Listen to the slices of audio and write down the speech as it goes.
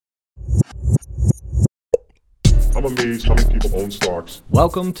I'm amazed how many people own stocks.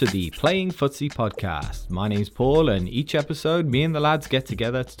 Welcome to the Playing Footsie podcast. My name's Paul, and each episode, me and the lads get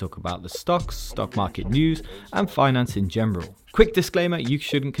together to talk about the stocks, stock market news, and finance in general. Quick disclaimer, you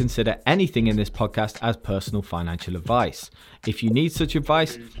shouldn't consider anything in this podcast as personal financial advice. If you need such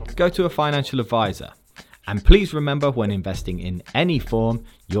advice, go to a financial advisor. And please remember, when investing in any form,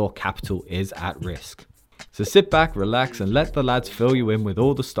 your capital is at risk. So sit back, relax, and let the lads fill you in with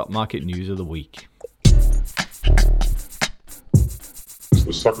all the stock market news of the week.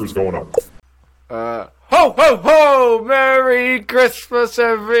 The sucker's going up. Ho ho ho! Merry Christmas,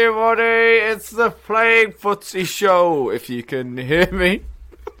 everybody! It's the Playing Footsie show, if you can hear me.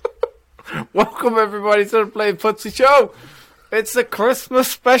 Welcome everybody to the Playing Footsie show. It's a Christmas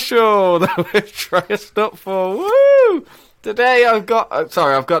special that we've dressed up for. Woo! Today I've got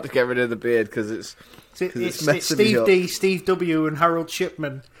to get rid of the beard because it's messing me Steve up. D, Steve W, and Harold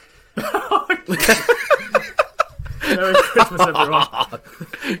Shipman. Merry Christmas, everyone.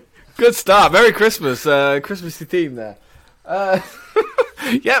 Good start. Merry Christmas. Christmassy theme there.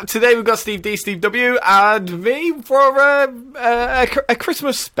 Yep, today we've got Steve D, Steve W, and me for a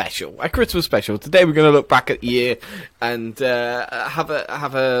Christmas special. A Christmas special. Today we're going to look back at the year and have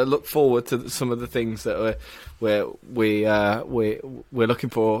a look forward to some of the things that we're looking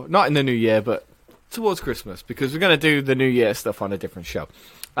for, not in the new year, but towards Christmas, because we're going to do the new year stuff on a different show.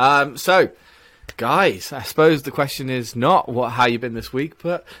 So, guys, I suppose the question is not how you been this week,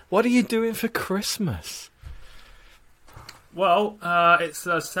 but what are you doing for Christmas? Well, it's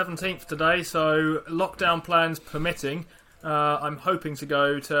the 17th today, so lockdown plans permitting, I'm hoping to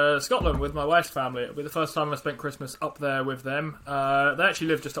go to Scotland with my wife's family. It'll be the first time I spent Christmas up there with them. They actually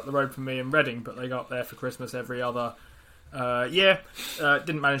live just up the road from me in Reading, but they go up there for Christmas every other year.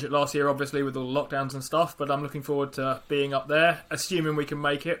 Didn't manage it last year, obviously, with all the lockdowns and stuff, but I'm looking forward to being up there, assuming we can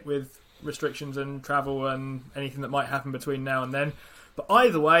make it with restrictions and travel and anything that might happen between now and then. But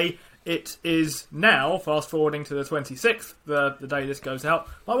either way, it is now, fast forwarding to the 26th, the day this goes out,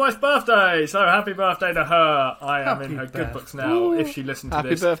 my wife's birthday, so happy birthday to her. I am in her good books now, if she listens to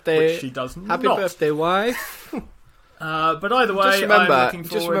this, birthday. which she does not. Happy birthday, wife. But either way, Just remember, I'm looking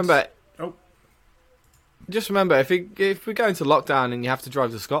forward... Just remember, if we go into lockdown and you have to drive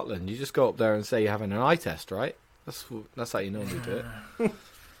to Scotland, you just go up there and say you're having an eye test, right? That's how you normally do it.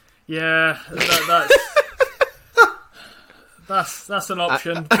 Yeah, that's an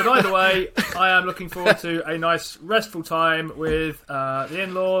option. But either way, I am looking forward to a nice restful time with the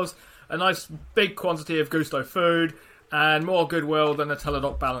in-laws, a nice big quantity of Gusto food, and more goodwill than a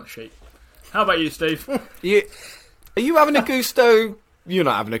Teladoc balance sheet. How about you, Steve? Are you having a Gusto? You're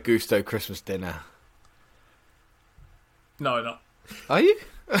not having a Gusto Christmas dinner. No, not. Are you?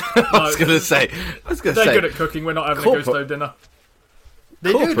 I was going to say. They're good at cooking. We're not having a Gusto dinner.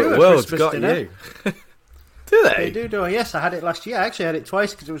 They do Corporate a world's Christmas got dinner. you. Do they? They do. Yes, I had it last year. I actually had it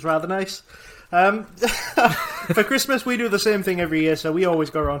twice because it was rather nice. For Christmas, we do the same thing every year, so we always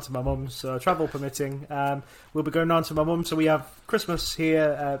go around to my mum's, travel permitting. We'll be going down to my mum, so we have Christmas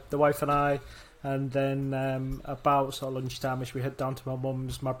here, the wife and I, and then about sort of lunchtime-ish, we head down to my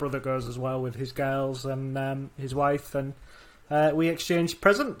mum's. My brother goes as well with his girls and his wife, and we exchange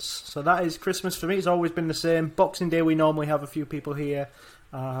presents. So that is Christmas for me. It's always been the same. Boxing Day, we normally have a few people here.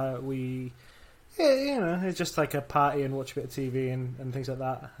 It's just like a party and watch a bit of TV and things like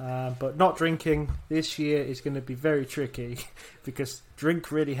that. But not drinking this year is going to be very tricky because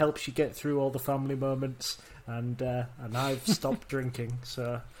drink really helps you get through all the family moments, and I've stopped drinking,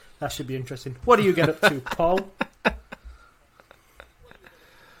 so that should be interesting. What do you get up to, Paul?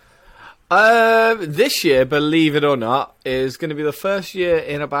 This year, believe it or not, is going to be the first year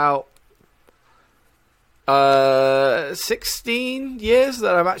in about 16 years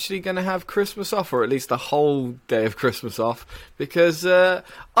that I'm actually going to have Christmas off, or at least the whole day of Christmas off, because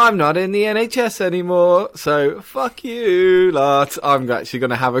I'm not in the NHS anymore, so fuck you lot. I'm actually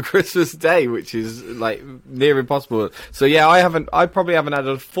going to have a Christmas day, which is like near impossible. So yeah, I probably haven't had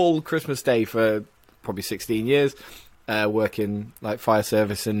a full Christmas day for probably 16 years, working like fire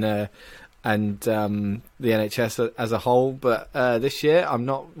service and the NHS as a whole, but this year I'm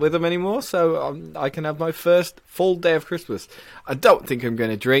not with them anymore, so I can have my first full day of Christmas. I don't think I'm going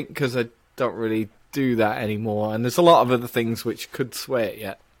to drink because I don't really do that anymore, and there's a lot of other things which could sway it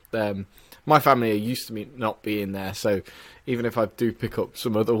yet. My family are used to me not being there, so even if I do pick up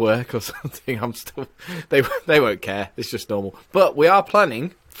some other work or something, I'm still they won't care. It's just normal. But we are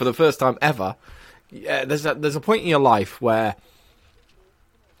planning for the first time ever. There's a point in your life where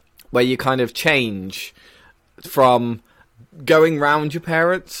you kind of change from going round your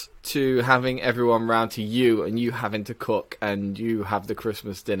parents to having everyone round to you and you having to cook and you have the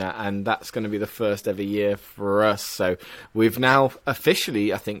Christmas dinner, and that's going to be the first ever year for us. So we've now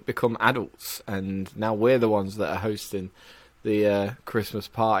officially, I think, become adults, and now we're the ones that are hosting the Christmas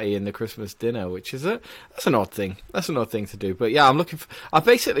party and the Christmas dinner, which is that's an odd thing. That's an odd thing to do. But yeah, I've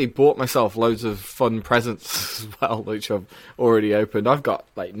basically bought myself loads of fun presents as well, which I've already opened. I've got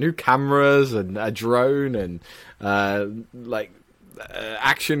like new cameras and a drone and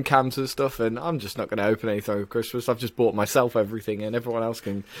action cams and stuff, and I'm just not going to open anything over Christmas. I've just bought myself everything, and everyone else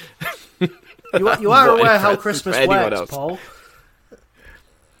can. You are aware how Christmas works, else. Paul?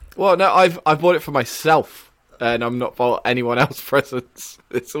 Well, no, I've bought it for myself, and I'm not bought anyone else presents.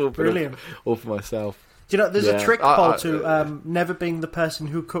 It's all brilliant, all for myself. Do you know there's a trick, Paul, to never being the person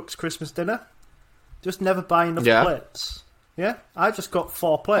who cooks Christmas dinner? Just never buy enough plates. Yeah, I just got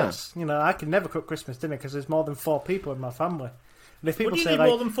 4 plates. You know, I can never cook Christmas dinner because there's more than 4 people in my family. And if people what do you say need like,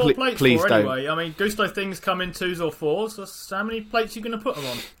 more than 4 plates please for don't. anyway? I mean, Gusto things come in 2s or 4s. So how many plates are you going to put them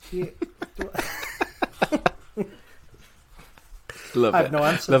on? Yeah. Love I it. have no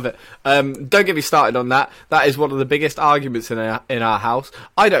answer. Love it. Don't get me started on that. That is one of the biggest arguments in our house.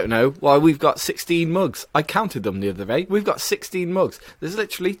 I don't know why we've got 16 mugs. I counted them the other day. We've got 16 mugs. There's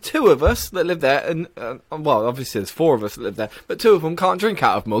literally 2 of us that live there, and well, obviously there's 4 of us that live there, but 2 of them can't drink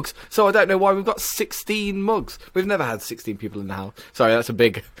out of mugs. So I don't know why we've got 16 mugs. We've never had 16 people in the house. Sorry, that's a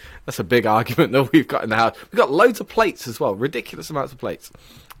big argument that we've got in the house. We've got loads of plates as well, ridiculous amounts of plates.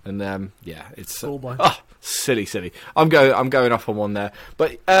 And yeah, it's cool, boy. Silly. I'm going off on one there.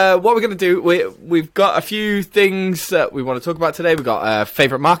 But what we're going to do, we've got a few things that we want to talk about today. We've got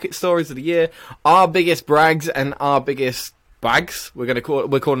favourite market stories of the year, our biggest brags and our biggest bags. We're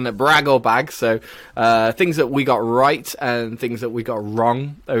calling it brag or bag. So things that we got right and things that we got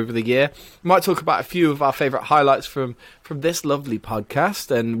wrong over the year. We might talk about a few of our favourite highlights from this lovely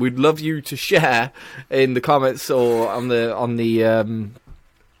podcast, and we'd love you to share in the comments or on the.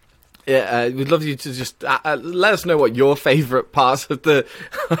 We'd love you to just let us know what your favourite parts of the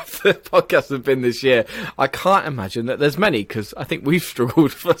podcast have been this year. I can't imagine that there's many, because I think we've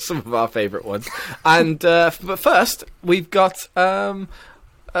struggled for some of our favourite ones. And but first, we've got a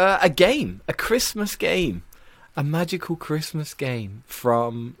game, a Christmas game, a magical Christmas game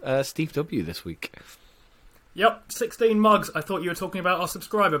from Steve W. this week. Yep, 16 mugs. I thought you were talking about our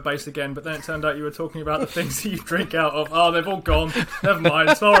subscriber base again, but then it turned out you were talking about the things that you drink out of. Oh, they've all gone. Never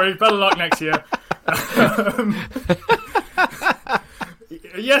mind. Sorry. Better luck next year.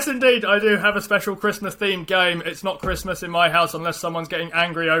 Yes, indeed, I do have a special Christmas-themed game. It's not Christmas in my house unless someone's getting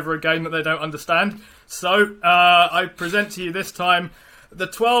angry over a game that they don't understand. So, I present to you this time the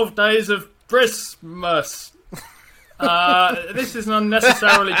 12 Days of Christmas. This is an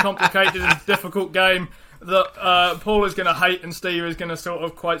unnecessarily complicated and difficult game that Paul is going to hate and Steve is going to sort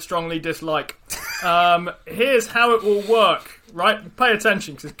of quite strongly dislike. Here's how it will work, right? Pay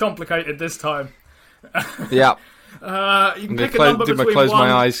attention, because it's complicated this time. Yeah. You can pick a number between 1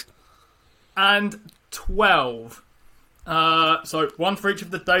 my eyes. and 12. So 1 for each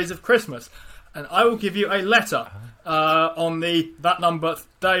of the days of Christmas. And I will give you a letter on that number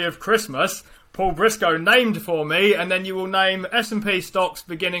day of Christmas. Paul Briscoe named for me, and then you will name S&P stocks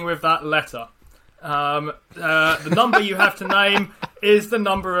beginning with that letter. The number you have to name is the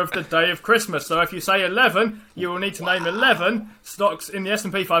number of the day of Christmas. So if you say 11, you will need to name 11 stocks in the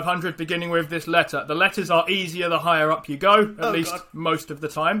S&P 500 beginning with this letter. The letters are easier the higher up you go, at least most of the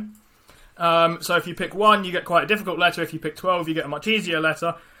time. So if you pick 1, you get quite a difficult letter. If you pick 12, you get a much easier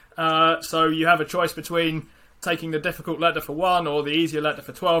letter. So you have a choice between taking the difficult letter for 1 or the easier letter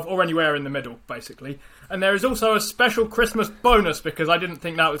for 12, or anywhere in the middle, basically. And there is also a special Christmas bonus, because I didn't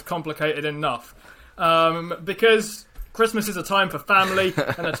think that was complicated enough. Because Christmas is a time for family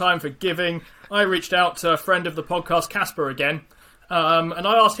and a time for giving, I reached out to a friend of the podcast, Casper, again, and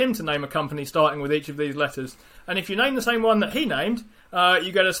I asked him to name a company starting with each of these letters. And if you name the same one that he named,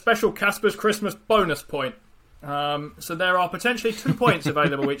 you get a special Casper's Christmas bonus point. So there are potentially 2 points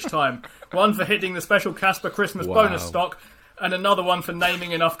available each time. 1 for hitting the special Casper Christmas bonus stock, and another 1 for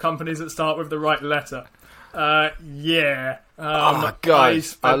naming enough companies that start with the right letter. Yeah.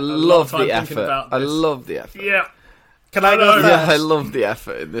 Guys, I love the effort. I love the effort. Yeah. Can I go first? Yeah, I love the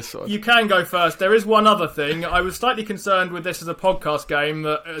effort in this one. You can go first. There is one other thing. I was slightly concerned with this as a podcast game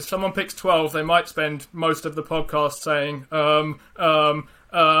that if someone picks 12, they might spend most of the podcast saying,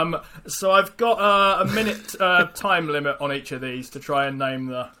 So I've got a minute time limit on each of these to try and name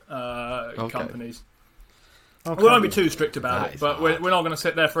the companies. Okay. We won't be too strict about it, but we're not going to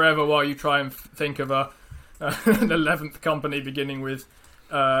sit there forever while you try and think of an 11th company beginning with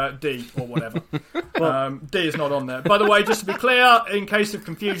D or whatever. D is not on there. By the way, just to be clear, in case of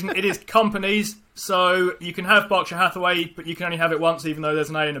confusion, it is companies. So you can have Berkshire Hathaway, but you can only have it once, even though there's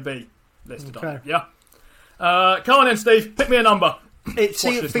an A and a B listed on it. Yeah. Come on then, Steve. Pick me a number. It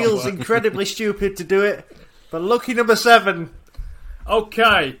feels incredibly stupid to do it, but lucky number 7.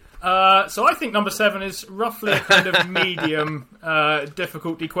 Okay. So I think number 7 is roughly a kind of medium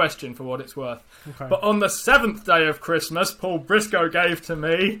difficulty question for what it's worth. Okay. But on the 7th day of Christmas, Paul Briscoe gave to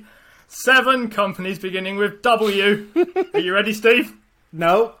me 7 companies beginning with W. Are you ready, Steve?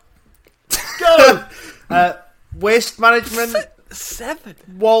 No. Go! Waste Management, 7.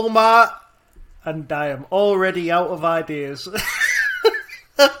 Walmart, and I am already out of ideas.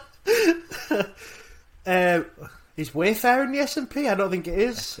 Is Wayfair in the S&P? I don't think it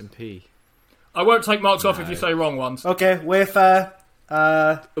is. S&P. I won't take marks off if you say wrong ones. Okay, Wayfair.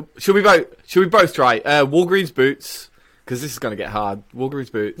 Should we both try? Walgreens Boots, because this is going to get hard.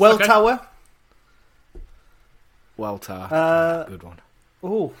 Walgreens Boots. Welltower. Welltower. Good one.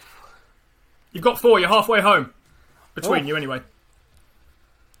 Oh, You've got 4. You're halfway home. Between you, anyway.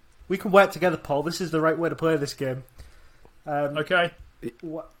 we can work together, Paul. This is the right way to play this game. Okay.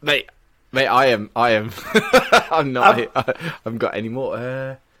 Mate, I am. I'm not. I haven't got any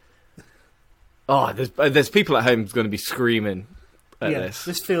more. There's people at home who's going to be screaming at this.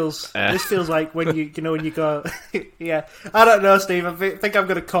 This feels like when when you go. Yeah, I don't know, Steve. I think I'm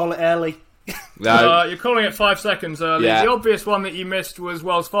going to call it early. No. You're calling it 5 seconds early. Yeah. The obvious one that you missed was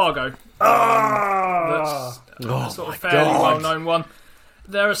Wells Fargo. That's a sort of fairly well-known one.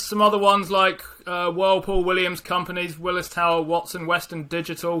 There are some other ones like Whirlpool, Williams Companies, Willis Tower, Watson, Western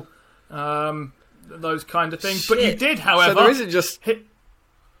Digital, those kind of things. Shit. But you did, however... So there isn't just...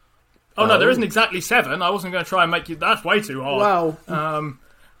 no, there isn't exactly 7. I wasn't going to try and make you... That's way too hard. Wow.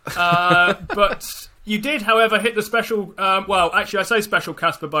 But you did, however, hit the special... I say special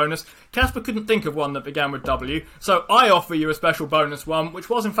Casper bonus. Casper couldn't think of one that began with W, so I offer you a special bonus one, which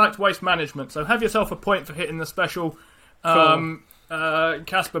was, in fact, Waste Management. So have yourself a point for hitting the special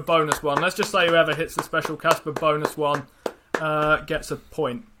Casper bonus one. Let's just say whoever hits the special Casper bonus one gets a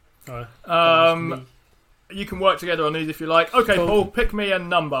point. You can work together on these if you like. Okay, Cool. Paul, pick me a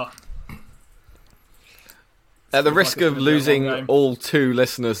number. At the risk it's of gonna be a long losing game. all 2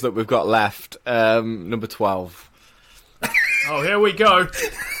 listeners that we've got left, number 12. Oh, here we go.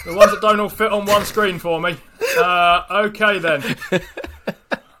 The ones that don't all fit on one screen for me. Okay, then.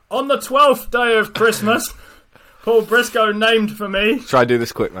 On the 12th day of Christmas, Paul Briscoe named for me Try and do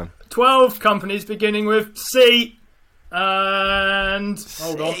this quick, man. 12 companies beginning with C. And...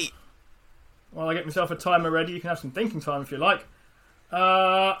 Hold on. While I get myself a timer ready, you can have some thinking time if you like.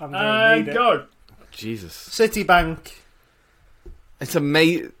 gonna And need it. go. Jesus. Citibank. It's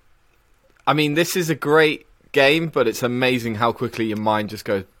amazing. I mean, this is a great game, but it's amazing how quickly your mind just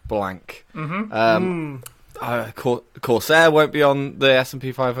goes blank. Corsair won't be on the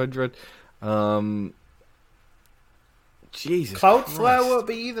S&P 500. Jesus Cloudflare Christ. won't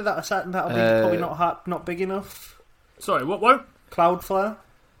be either. That'll be probably not big enough. Sorry, what won't? Cloudflare.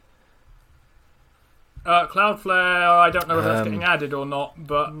 Cloudflare, I don't know if that's getting added or not,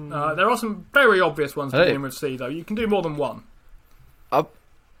 but there are some very obvious ones beginning with C, though. You can do more than one. I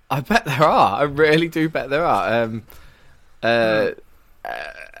bet there are. I really do bet there are. Why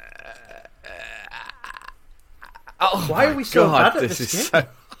are we so bad at this this is game? so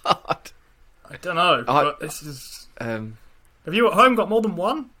hard. I don't know, but this is... Have you at home got more than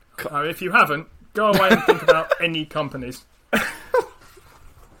one? If you haven't, go away and think about any companies.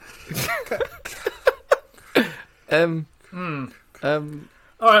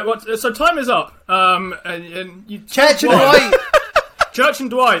 Alright, so time is up. And you Church and Dwight. Church and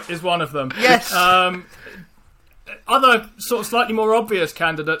Dwight is one of them. Yes. Other sort of slightly more obvious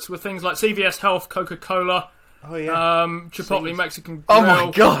candidates were things like CVS Health, Coca-Cola, Oh yeah. Chipotle Mexican Grill, Oh my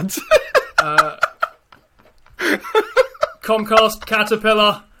god. Comcast,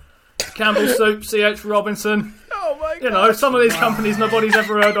 Caterpillar, Campbell Soup, C.H. Robinson. Oh my god. You know, some of these companies nobody's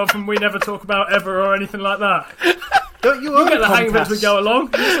ever heard of and we never talk about ever or anything like that. Don't you We'll own get the hang of it as we Comcast? go along.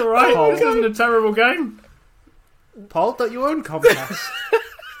 It's alright. Oh. This isn't a terrible game. Paul, don't you own Comcast?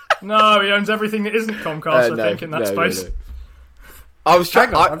 No, he owns everything that isn't Comcast, I think, in that space. No. I was trying.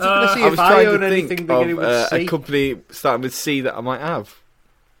 Hang on, I'm just going to see I if was I trying own to anything think beginning of with C. a company starting with C that I might have.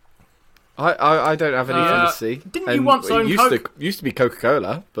 I don't have anything with C. Didn't you And once it own used to be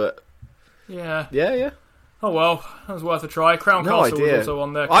Coca-Cola, but Yeah. yeah. Oh well, that was worth a try. Crown No Castle idea. was also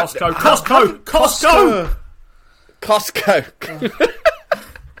on there. I- Costco! Costco.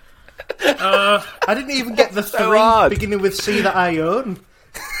 I didn't even get the So 3 hard. beginning with C that I own.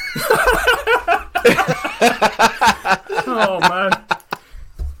 Oh man.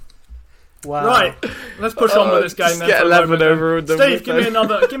 Wow. Right, let's push on with this game just then. get for a 11 moment. over with them. Steve, give me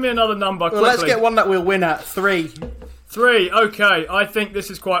another number quickly. Well, let's get one that we'll win at 3. 3. Okay, I think this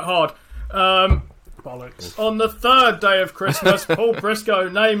is quite hard. Bollocks. On the third day of Christmas, Paul Briscoe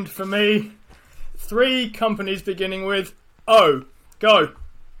named for me 3 companies beginning with O. Go.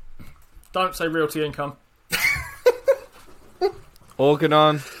 Don't say Realty Income.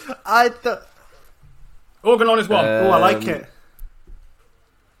 Organon. Organon is one. I like it.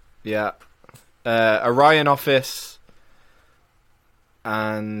 Yeah. Orion Office.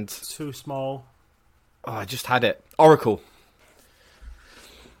 And... Too small. Oh, I just had it. Oracle.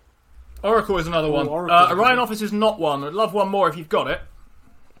 Oracle is another one. Oracle's Orion good. Office is not one. I'd love one more if you've got it.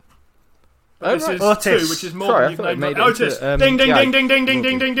 Oh, This right. is Otis. 2, which is more Sorry, I than you've thought I named. made it Otis. into, Ding, ding, yeah, ding, ding, ding, ding,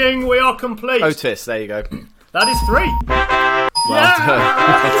 ding, ding, ding. We are complete. Otis, there you go. That is 3.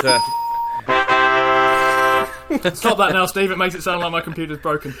 Well done. Stop that now, Steve. It makes it sound like my computer's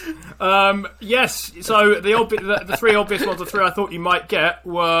broken. Yes, so the 3 obvious ones, the 3 I thought you might get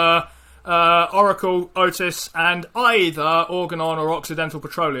were Oracle, Otis, and either Organon or Occidental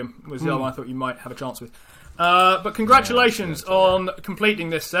Petroleum was the other one I thought you might have a chance with. But congratulations on completing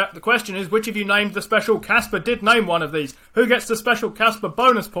this set. The question is, which of you named the special? Casper did name one of these. Who gets the special Casper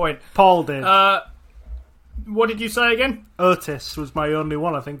bonus point? Paul did. What did you say again? Otis was my only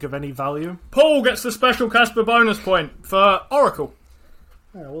one, I think, of any value. Paul gets the special Casper bonus point for Oracle.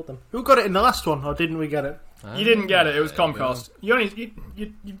 Yeah, well done. Who got it in the last one, or didn't we get it? You didn't get it. It was Comcast. You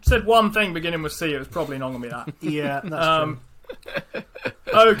said one thing beginning with C. It was probably not going to be that. Yeah, that's true.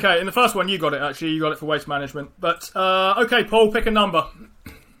 Okay, in the first one you got it, actually. You got it for waste management. But, okay, Paul, pick a number.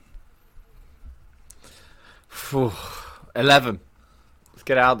 11. Let's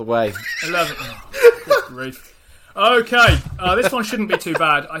get it out of the way. 11. Oh, good grief. Okay, this one shouldn't be too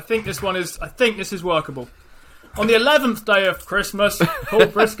bad. I think this is workable. On the 11th day of Christmas, Paul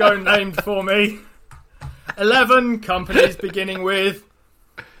Briscoe named for me 11 companies beginning with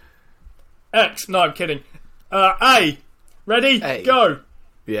X. No, I'm kidding. A. Ready? A. Go.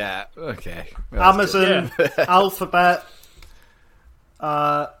 Yeah, okay. Amazon, Alphabet,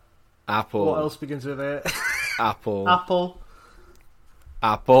 Apple. what else begins with it? Apple. Apple.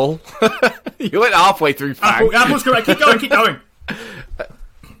 You went halfway through, Frank. Apple's correct. Keep going.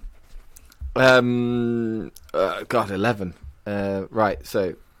 God, 11. Right,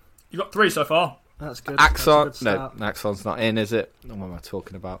 so You got 3 so far. That's good. That's a Axon. good No, start. Axon's not in, is it? What am I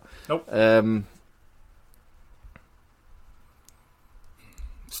talking about? Nope.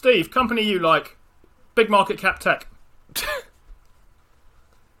 Steve, company you like. Big market cap tech.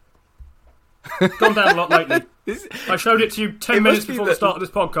 Gone down a lot lately. I showed it to you 10 It minutes must be before the that- start of this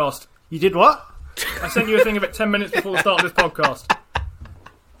podcast. You did what? I sent you a thing of it 10 minutes before the start of this podcast.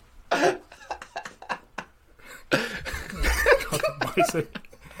 God almighty.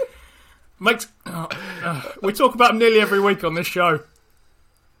 We talk about them nearly every week on this show.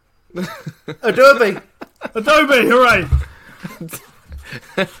 Adobe. Adobe, hooray!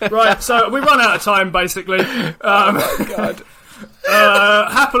 Right, so we run out of time, basically. God.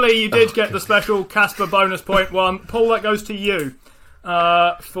 Happily, you did get the special Casper bonus point one. Paul, that goes to you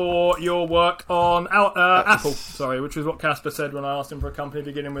for your work on Apple. Sorry, which is what Casper said when I asked him for a company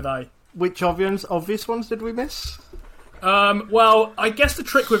beginning with A. Which obvious ones did we miss? Well, I guess the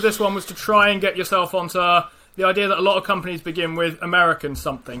trick with this one was to try and get yourself onto the idea that a lot of companies begin with American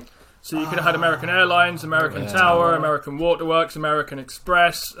something. So you could have had American Airlines, American Tower, American Waterworks, American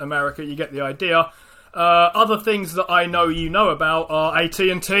Express, America. You get the idea. Other things that I know you know about are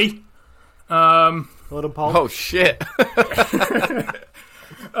AT&T. Well done, Paul. Oh, shit.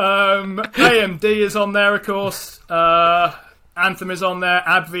 AMD is on there, of course. Anthem is on there.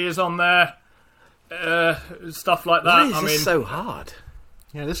 AbbVie is on there. Stuff like that. Why is this so hard?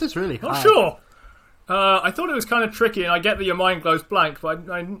 Yeah, this is really hard. Not sure. I thought it was kind of tricky, and I get that your mind goes blank, but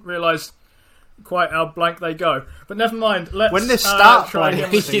I didn't realise quite how blank they go. But never mind. Let's When they start try blank,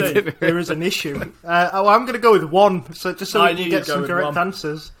 again with Steve. there is an issue. I'm going to go with 1, so just so I we knew can you'd get go some with correct 1.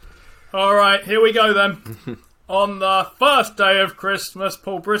 answers. All right, here we go then. On the first day of Christmas,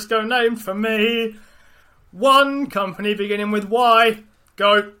 Paul Briscoe named for me 1 company beginning with Y.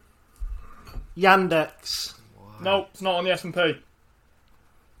 Go. Yandex. Nope, it's not on the S&P.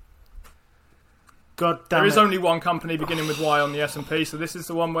 God damn There is it. only 1 company beginning with Y on the S&P, so this is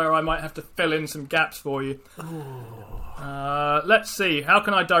the one where I might have to fill in some gaps for you. Let's see. How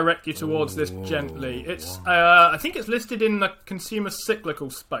can I direct you towards this gently? It's. I think it's listed in the consumer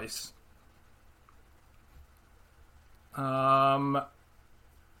cyclical space.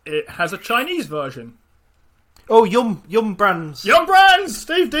 It has a Chinese version. Oh, Yum Brands. Yum Brands!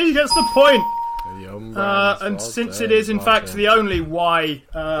 Steve D gets the point. And since it is, in fact, the only Y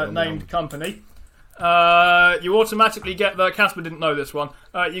named company, you automatically get the... Casper didn't know this one.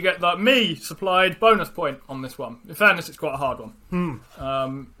 You get the me-supplied bonus point on this one. In fairness, it's quite a hard one.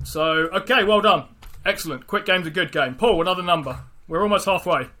 Okay, well done. Excellent. Quick game's a good game. Paul, another number. We're almost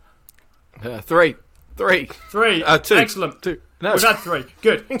halfway. 3. 3. 2. Excellent. 2. No. We've had 3.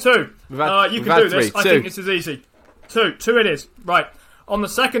 Good. 2. You can do this. I think this is easy. 2 it is. Right. On the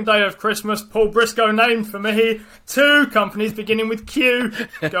second day of Christmas, Paul Briscoe named for me 2 companies beginning with Q.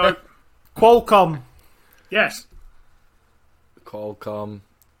 Go. Qualcomm. Yes. Qualcomm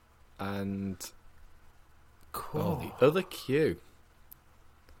and the other Q.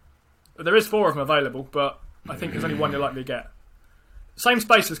 There is 4 of them available, but I think there's only one you're likely to get. Same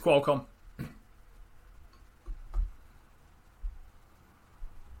space as Qualcomm.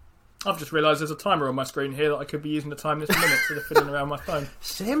 I've just realised there's a timer on my screen here that I could be using to time this minute instead of fiddling around my phone.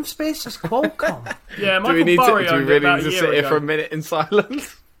 Same space as Qualcomm. Yeah, Do we Michael Burry do we owned it really about need a to year sit here ago. for a minute in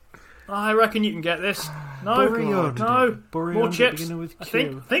silence? I reckon you can get this. No, Burry owned it. no, Burry more owned it chips. beginning with I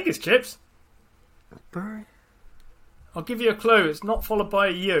Q. think it's chips. Burry. I'll give you a clue. It's not followed by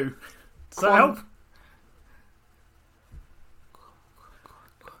a U. Does that help?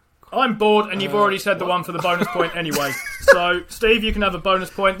 I'm bored, and you've already said the one for the bonus point anyway. So, Steve, you can have a bonus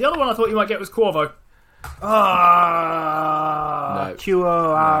point. The other one I thought you might get was Corvo. No.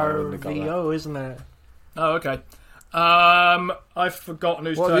 QORVO, isn't it? Oh, okay. I've forgotten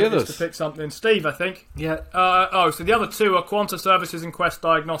whose What are turn the it is others? to pick something. Steve, I think. Yeah. So the other 2 are Quanta Services and Quest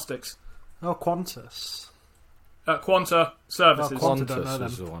Diagnostics. Oh, Qantas. Quanta Services. Quanta don't know Qantas them.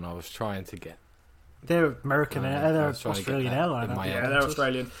 was the one I was trying to get. They're American. I They're was trying to get Australian that airline. in my aren't Yeah, they? they're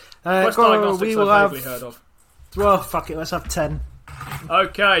Australian. Go, Quest Diagnostics we will I've have. vaguely heard of. Well, fuck it. Let's have 10.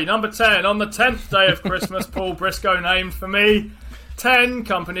 Okay, number 10. On the 10th day of Christmas, Paul Briscoe named for me 10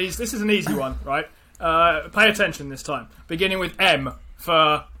 companies. This is an easy one, right? Pay attention this time. Beginning with M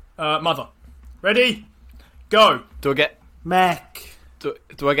for mother. Ready? Go. Do I get Mac. do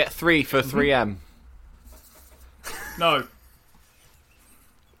I get 3 for 3M? No.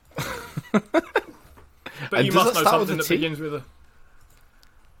 But And you does must that know start with something a that T? begins with a...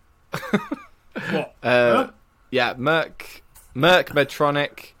 What? Huh? Yeah, Merck,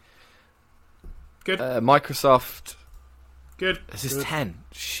 Medtronic, Good. Microsoft. Good. This is 10.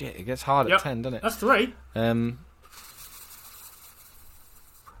 Shit, it gets hard Yep. at 10, doesn't it? That's 3.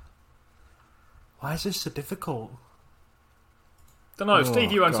 Why is this so difficult? Don't know.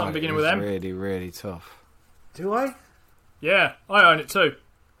 Steve, you own something beginning with M. Really, really tough. Do I? Yeah, I own it too.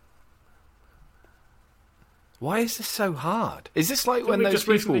 Why is this so hard? Is this like when we've those just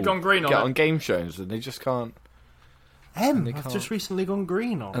recently people gone green on get it. on game shows and they just can't M. they I've can't- just recently gone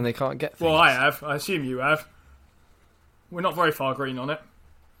green on. and they can't get things? Well, I have. I assume you have. We're not very far green on it.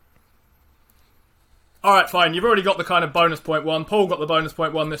 Alright, fine. You've already got the kind of bonus point one. Paul got the bonus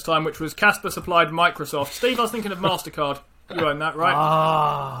point one this time, which was Casper supplied Microsoft. Steve, I was thinking of MasterCard. You own that, right?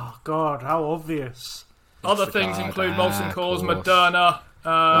 Ah, God, how obvious. Other things Mastercard, include Molson of Coors, course. Moderna,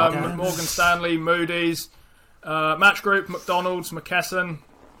 Yes. Morgan Stanley, Moody's, Match Group, McDonald's, McKesson,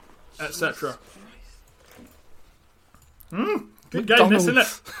 etc. Good game, this, isn't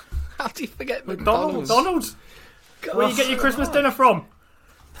it? How do you forget McDonald's. McDonald's? Where you get your Christmas dinner from?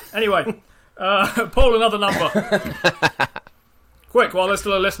 Anyway, Paul, another number. Quick, while there's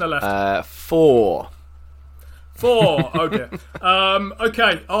still a listener left. 4. 4. Oh dear.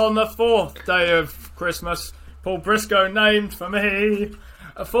 Okay, on the 4th day of Christmas, Paul Briscoe named for me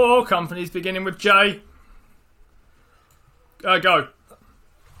 4 companies beginning with J. Go.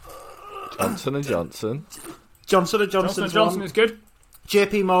 Johnson & Johnson. Johnson & Johnson Johnson's & Johnson one. is good.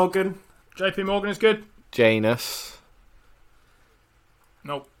 JP Morgan. JP Morgan is good. Janus.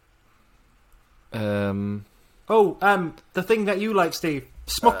 Nope. Oh, the thing that you like, Steve.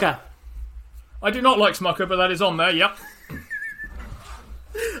 Smucker. I do not like Smucker, but that is on there, yep.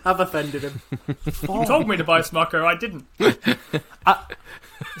 I've offended him. You told me to buy Smucker, I didn't.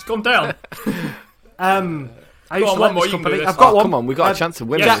 It's gone down. I used on, to one like more, this you can do company. this. I've got one. Come on, we got a chance to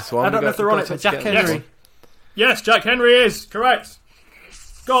win yeah, this one. I don't We know if they're got on a it, but chance to Jack get Henry. this Yes, Jack Henry is, correct.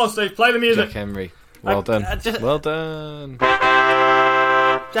 Go on, Steve, play the one. music. Jack Henry. Well done. Well done.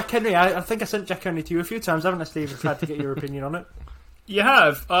 Jack Henry. I think I sent Jack Henry to you a few times, haven't I, Steve? I've tried to get your opinion on it. You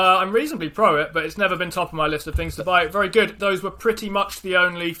have. I'm reasonably pro it, but it's never been top of my list of things to buy. Very good. Those were pretty much the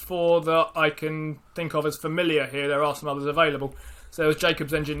only 4 that I can think of as familiar here. There are some others available. So there was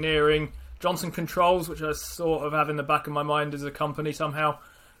Jacobs Engineering, Johnson Controls, which I sort of have in the back of my mind as a company somehow,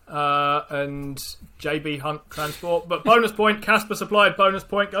 and JB Hunt Transport. But bonus point, Casper supplied bonus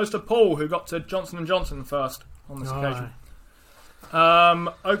point goes to Paul, who got to Johnson & Johnson first on this occasion.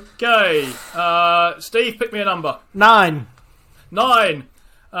 Okay. Steve, pick me a number. 9. 9.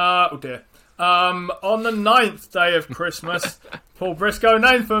 Oh dear. On the 9th day of Christmas, Paul Briscoe,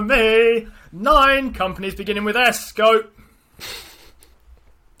 name for me. 9 companies beginning with S. Go.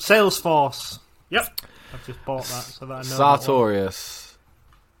 Salesforce. Yep. I've just bought that so that I know. Sartorius.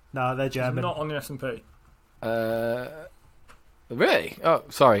 No, they're German. Not on the S&P. Really? Oh,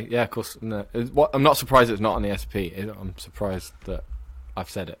 sorry. Yeah, of course. No. I'm not surprised it's not on the SP. I'm surprised that I've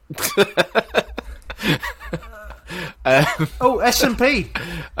said it. Oh, S&P.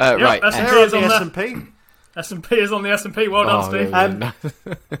 Right. S&P They're on is the on there. S&P. S&P is on the S&P. Well done, Steve. yeah,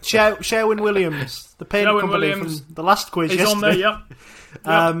 yeah. Sherwin-Williams, the paint company Sherwin-Williams from the last quiz He's yesterday. on there, yep.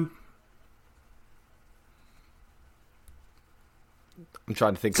 I'm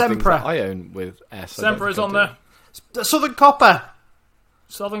trying to think of things Sempra. that I own with S. I don't Sempra is think on I do. there. Southern Copper.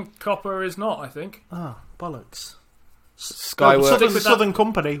 Southern Copper is not, I think. Oh, bollocks. Skyworks. Stick with that. Southern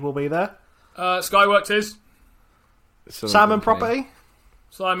Company will be there. Skyworks is. Simon Property.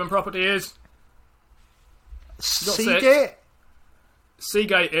 Simon Property is. got Seagate.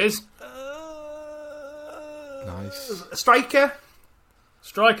 Seagate is. Nice. Striker.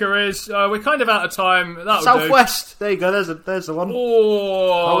 Striker is. We're kind of out of time. That'll do. Southwest. There you go. There's the one.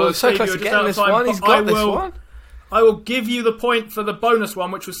 Oh, we're so Steve, close you're to just getting out of this time, one. but He's got this will, one. I will give you the point for the bonus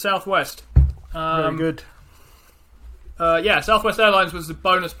one, which was Southwest. Very good. Yeah, Southwest Airlines was the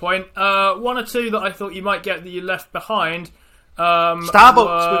bonus point. One or two that I thought you might get that you left behind. Starbucks.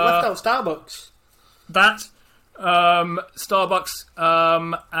 We've left out Starbucks. That, Starbucks,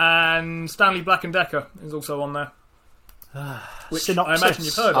 and Stanley Black & Decker is also on there. Which I Synopsys. imagine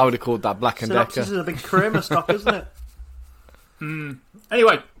you've heard I of. would have called that Black and Synopsys Decker. is a big Kramer stock, isn't it?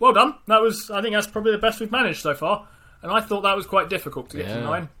 Anyway, well done. I think that's probably the best we've managed so far. And I thought that was quite difficult to get to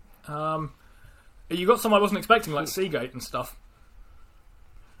Yeah. 9. You got some I wasn't expecting, like Seagate and stuff.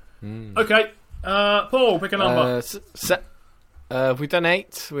 Okay, Paul, pick a number. Have we done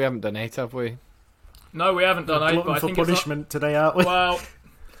 8? We haven't done 8, have we? No, we haven't done 8, but Glutton I for think it's punishment today, aren't we? well,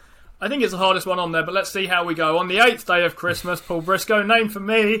 I think it's the hardest one on there, but let's see how we go. On the 8th day of Christmas, Paul Briscoe, name for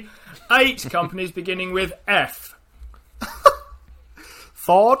me 8 companies beginning with F.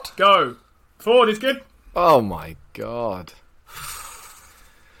 Ford. Go. Ford is good. Oh my god.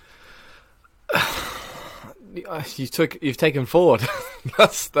 You've taken Ford.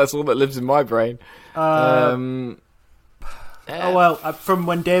 that's all that lives in my brain. Oh well, from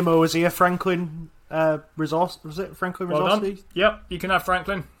when Damo was here, Franklin Resource was it? Franklin Well Resources. done. Yep, you can have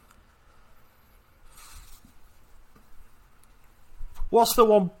Franklin. What's the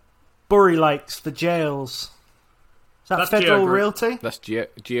one Burry likes? The jails. Is that That's Federal Geo Group. Realty? That's Geo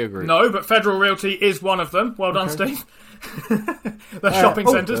Group. No, but Federal Realty is one of them. Well done, Okay. Steve. They're shopping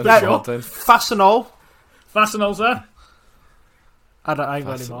centres, yeah. for sure. Well done. Fastenal. Fastenal's there. I ain't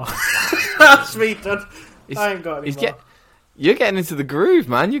got any more. That's me done. I ain't got any He's more. You're getting into the groove,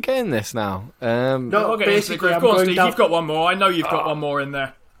 man. You're getting this now. No, I'll get into the basically, groove. I'm Go on, going Steve. down. You've got one more. I know you've got one more in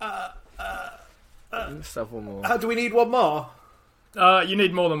there. Let's have one more. Do we need one more? You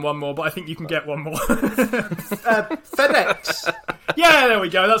need more than one more, but I think you can get one more. FedEx. Yeah, there we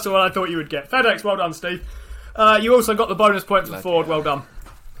go. That's the one I thought you would get. FedEx, well done, Steve. You also got the bonus point for Ford. Well done.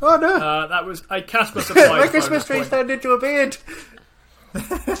 Oh no! That was a Casper Supply. My Christmas tree turned into a beard.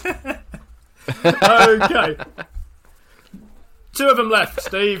 Okay. 2 of them left,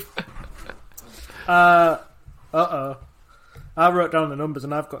 Steve. I wrote down the numbers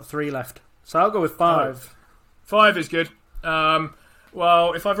and I've got 3 left, so I'll go with 5. 5 is good.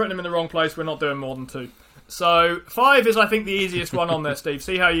 Well, if I've written them in the wrong place, we're not doing more than 2. So 5 is, I think, the easiest one on there, Steve.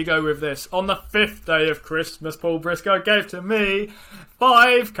 See how you go with this. On the 5th day of Christmas, Paul Briscoe gave to me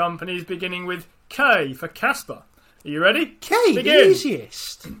 5 companies beginning with K for Casper. Are you ready? K, the Begin.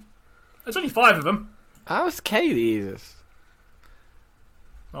 easiest. There's only 5 of them. How's K the easiest?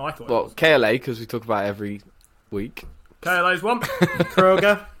 Oh, I thought it Well, was. KLA, because we talk about it every week. KLA's one.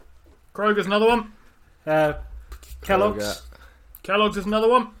 Kroger, Kroger's another one. Kellogg's. Kroger. Kellogg's is another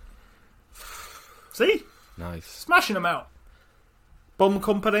one. See? Nice. Smashing them out. Bum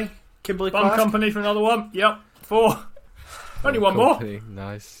Company, Kimberly Bum Clark. Company for another one. Yep. 4. Only one more. Company.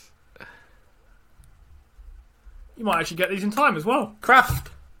 Nice. You might actually get these in time as well. Kraft.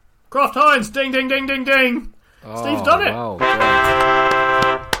 Kraft Heinz. Ding, ding, ding, ding, ding. Steve's done it. Wow.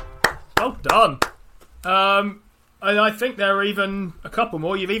 Yeah. Well done. And I think there are even a couple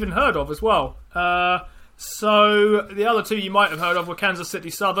more you've even heard of as well. So the other 2 you might have heard of were Kansas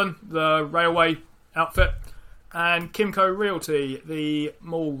City Southern, the railway outfit, and Kimco Realty, the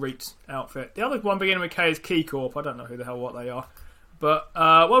mall REIT outfit. The other one beginning with K is Key Corp. I don't know who the hell what they are. But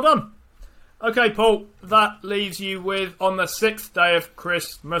well done. Okay, Paul, that leaves you with, on the 6th day of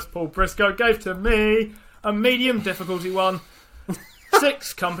Christmas, Paul Briscoe gave to me a medium difficulty one.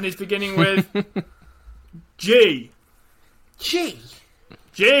 6 companies beginning with G. G.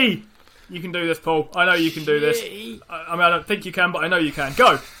 G! You can do this, Paul. I know you can do this. I mean, I don't think you can, but I know you can.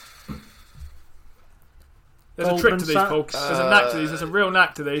 Go! There's a trick to these, Paul. There's a knack to these. There's a real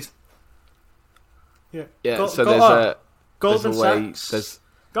knack to these. Yeah. Goldman Goldman Sachs.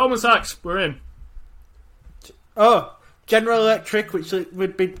 Goldman Sachs, we're in. Oh, General Electric, which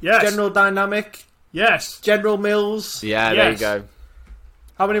would be General Dynamic. Yes. General Mills. Yeah, there you go.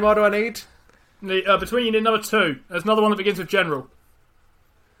 How many more do I need? Between you need another 2. There's another one that begins with General.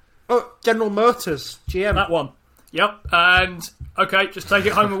 Oh, General Motors. GM. That one. Yep. And, okay, just take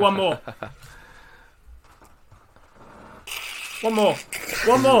it home with one more. One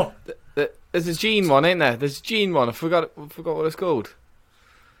more. There's a Gene one, ain't there? There's a Gene one. I forgot what it's called.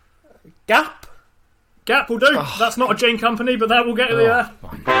 Gap. Gap will do. Oh. That's not a gene company, but that will get you there.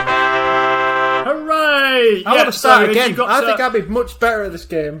 Hooray! I want to start again. I think I'd be much better at this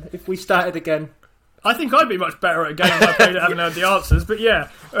game if we started again. I think I'd be much better at a game if I played it having heard the answers, but yeah.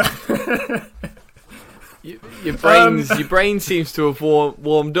 Your brain seems to have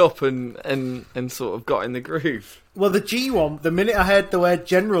warmed up and sort of got in the groove. Well, the G one, the minute I heard the word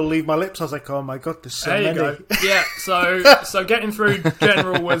General leave my lips, I was like, oh my god, there's so many. There you go. Yeah, so getting through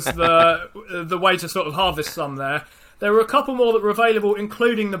General was the way to sort of harvest some there. There were a couple more that were available,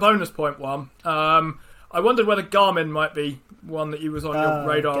 including the bonus point one. I wondered whether Garmin might be one that you was on your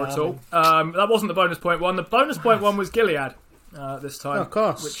radar at all. That wasn't the bonus point one. The bonus point one was Gilead this time. Oh, of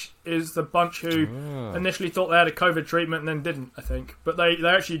course. Which is the bunch who initially thought they had a COVID treatment and then didn't, I think. But they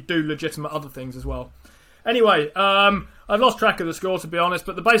actually do legitimate other things as well. Anyway, I've lost track of the score, to be honest,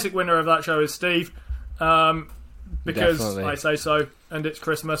 but the basic winner of that show is Steve. Because definitely. I say so, and it's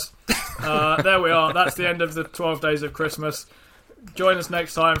Christmas. There we are. That's the end of the 12 days of Christmas. Join us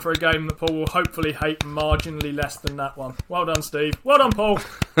next time for a game that Paul will hopefully hate marginally less than that one. Well done, Steve. Well done, Paul.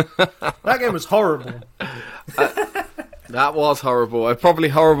 That game was horrible. That was horrible. Probably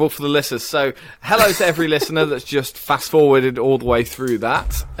horrible for the listeners. So, hello to every listener that's just fast-forwarded all the way through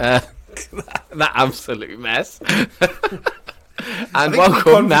that. That absolute mess. And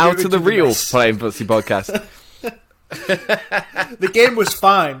welcome now to the real Playing Footsie podcast. The game was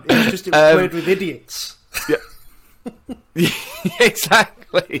fine. It was just played with idiots. Yeah.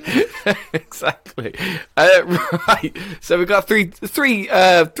 Exactly. Right. So we've got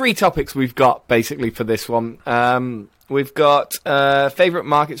three topics we've got basically for this one. We've got favourite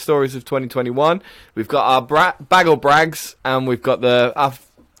market stories of 2021. We've got our Bagel Brags, and we've got our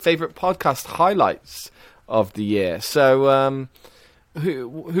favourite podcast highlights of the year. So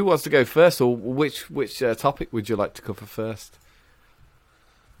who wants to go first, or which topic would you like to cover first?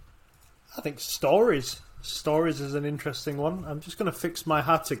 I think stories. Stories is an interesting one. I'm just going to fix my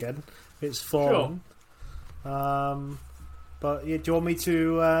hat again. It's fallen. Sure. But yeah, do you want me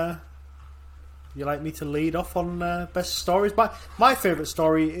to? You like me to lead off on best stories? My favourite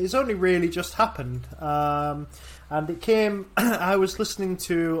story is only really just happened, and it came. I was listening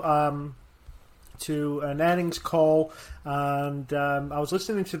to an earnings call, and I was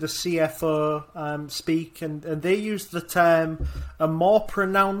listening to the CFO speak, and they used the term "a more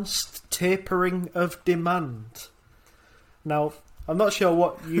pronounced tapering of demand." Now, I'm not sure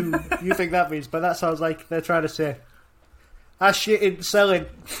what you think that means, but that sounds like they're trying to say, "Our shit isn't selling."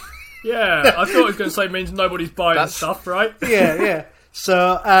 Yeah, I thought it was going to say means nobody's buying stuff, right? Yeah.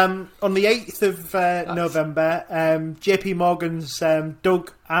 So, on the 8th of November, JP Morgan's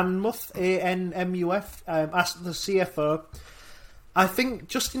Doug Anmuth, A-N-M-U-F, asked the CFO, I think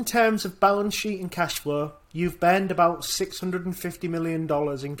just in terms of balance sheet and cash flow, you've burned about $650 million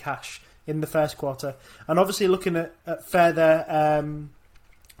in cash in the first quarter. And obviously looking at further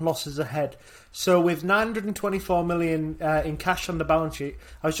losses ahead. So with $924 million in cash on the balance sheet,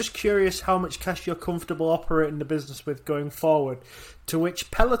 I was just curious how much cash you're comfortable operating the business with going forward. To which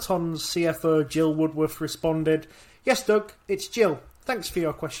Peloton's CFO Jill Woodworth responded, yes, Doug, it's Jill. Thanks for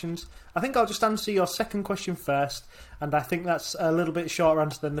your questions. I think I'll just answer your second question first, and I think that's a little bit shorter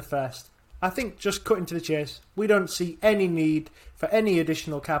answer than the first. I think, just cutting to the chase, we don't see any need for any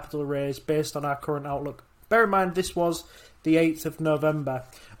additional capital raise based on our current outlook. Bear in mind, this was the 8th of November.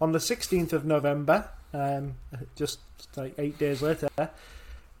 On the 16th of November, just like 8 days later,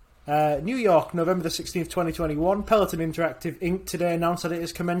 New York, November the 16th, 2021. Peloton Interactive Inc. today announced that it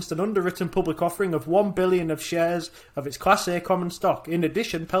has commenced an underwritten public offering of 1 billion of shares of its Class A common stock. In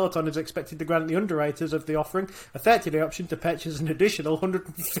addition, Peloton is expected to grant the underwriters of the offering a 30-day option to purchase an additional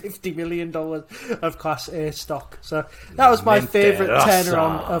 $150 million of Class A stock. So that was my favourite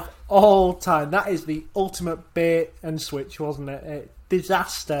turnaround of all time. That is the ultimate bait and switch, wasn't it?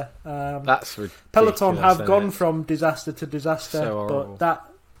 Disaster. That's ridiculous. Peloton have gone from disaster to disaster, So horrible. but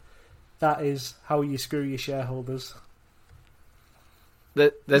that is how you screw your shareholders.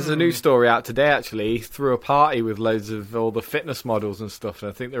 There's a new story out today, actually. He threw a party with loads of all the fitness models and stuff,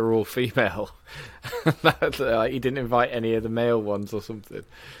 and I think they were all female. He didn't invite any of the male ones or something.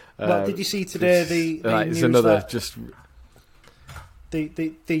 Well, did you see today the it's news another that just...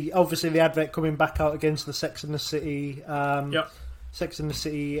 the obviously the advert coming back out against the Sex and the City Yep. Sex and the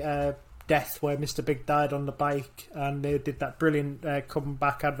City death where Mr. Big died on the bike, and they did that brilliant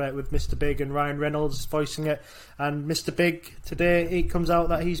comeback advert with Mr. Big and Ryan Reynolds voicing it. And Mr. Big today, it comes out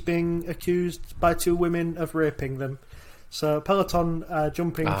that he's being accused by 2 women of raping them. So Peloton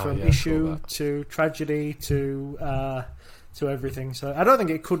jumping from issue to tragedy to everything. So I don't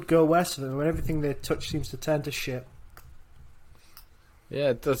think it could go worse for them when everything they touch seems to turn to shit.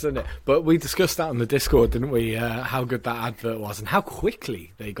 Yeah, doesn't it? But we discussed that on the Discord, didn't we? How good that advert was and how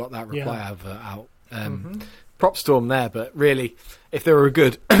quickly they got that reply advert out. Props to them there, but really, if they were a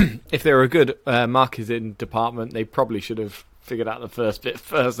good, marketing department, they probably should have figured out the first bit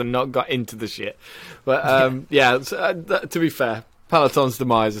first and not got into the shit. But to be fair, Peloton's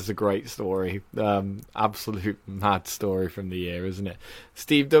demise is a great story. Absolute mad story from the year, isn't it?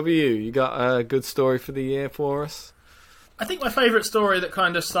 Steve W., you got a good story for the year for us? I think my favourite story that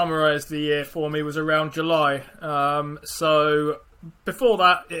kind of summarised the year for me was around July. So before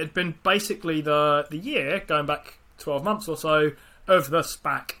that, it had been basically the year, going back 12 months or so, of the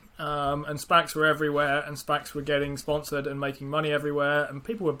SPAC. And SPACs were everywhere, and SPACs were getting sponsored and making money everywhere, and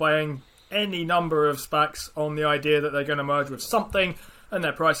people were buying any number of SPACs on the idea that they're going to merge with something, and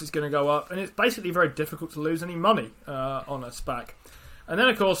their price is going to go up, and it's basically very difficult to lose any money on a SPAC. And then,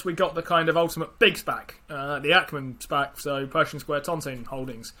 of course, we got the kind of ultimate big SPAC, the Ackman SPAC, so Pershing Square Tontine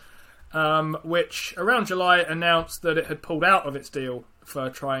Holdings, which around July announced that it had pulled out of its deal for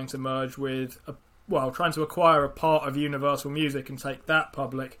trying to merge with, trying to acquire a part of Universal Music and take that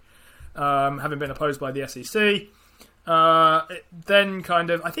public, having been opposed by the SEC. Then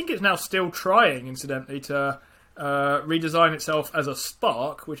I think it's now still trying, incidentally, to redesign itself as a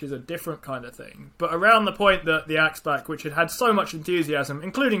SPARC, which is a different kind of thing. But around the point that the AXPAC, which had so much enthusiasm,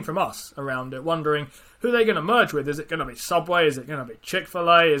 including from us around it, wondering who they're going to merge with. Is it going to be Subway? Is it going to be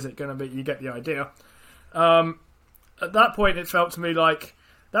Chick-fil-A? Is it going to be... You get the idea. At that point, it felt to me like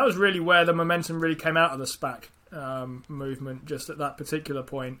that was really where the momentum really came out of the SPAC movement, just at that particular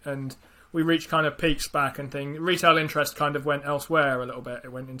point. And we reached kind of peak SPAC and thing. Retail interest kind of went elsewhere a little bit.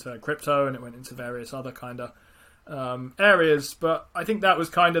 It went into crypto and it went into various other kind of areas, but I think that was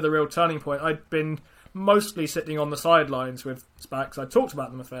kind of the real turning point. I'd been mostly sitting on the sidelines with SPACs. I talked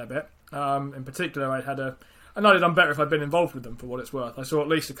about them a fair bit. In particular, I might have done better if I'd been involved with them, for what it's worth. I saw at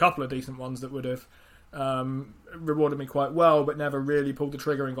least a couple of decent ones that would have rewarded me quite well, but never really pulled the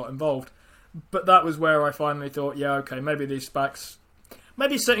trigger and got involved. But that was where I finally thought, yeah, okay, maybe these SPACs,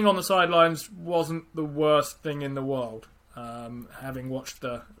 maybe sitting on the sidelines wasn't the worst thing in the world, having watched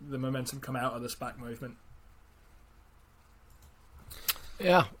the momentum come out of the SPAC movement.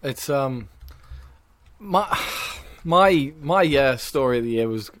 Yeah, it's my story of the year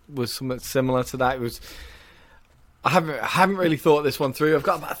was something similar to that. It was I haven't really thought this one through. I've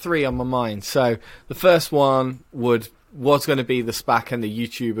got about 3 on my mind. So the first one was going to be the SPAC and the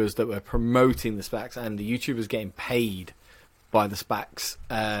YouTubers that were promoting the SPACs, and the YouTubers getting paid by the SPACs,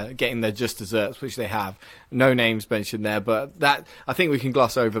 getting their just desserts, which they have. No names mentioned there, but that I think we can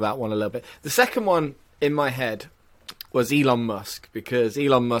gloss over that one a little bit. The second one in my head was Elon Musk, because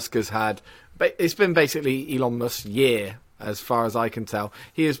Elon Musk has had... It's been basically Elon Musk's year, as far as I can tell.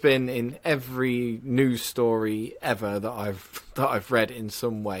 He has been in every news story ever that I've read in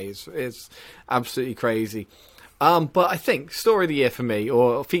some ways. It's absolutely crazy. But I think story of the year for me,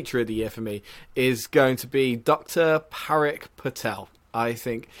 or feature of the year for me, is going to be Dr. Parik Patel. I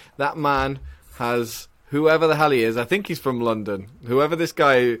think that man has... Whoever the hell he is, I think he's from London. Whoever this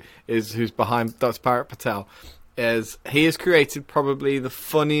guy is who's behind Dr. Parik Patel... he has created probably the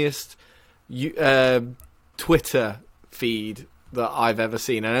funniest Twitter feed that I've ever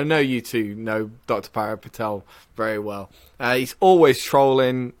seen, and I know you two know Dr. Parik Patel very well. He's always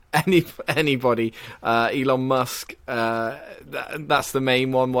trolling anybody. Elon Musk, that's the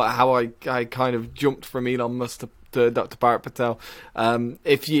main one. How I kind of jumped from Elon Musk Dr. Bharat Patel.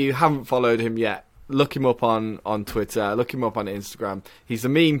 If you haven't followed him yet, look him up on Twitter, look him up on Instagram. He's a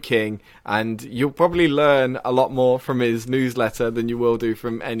meme king, and you'll probably learn a lot more from his newsletter than you will do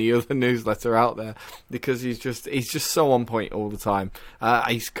from any other newsletter out there, because he's just so on point all the time.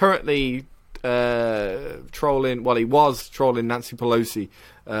 He's currently trolling. Well, he was trolling Nancy Pelosi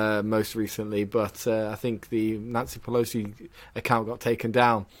most recently, but I think the Nancy Pelosi account got taken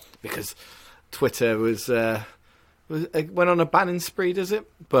down because Twitter went on a banning spree, does it?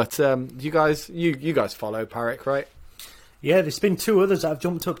 But you guys follow Parrick, right? Yeah, there's been two others that have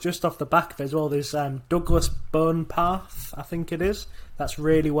jumped up just off the back of it as well. There's Douglas Bonepath, I think it is. That's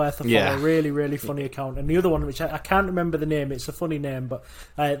really worth a follow. Yeah. Really, really funny account. And the other one, which I can't remember the name, it's a funny name, but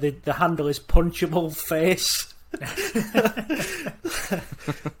the handle is Punchable Face.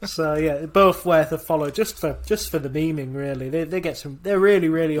 So yeah, both worth a follow just for the memeing. Really, they get some. They're really,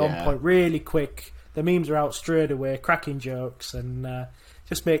 really on point, really quick. The memes are out straight away, cracking jokes, and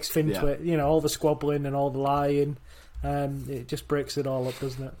just makes fin to it. You know, all the squabbling and all the lying. It just breaks it all up,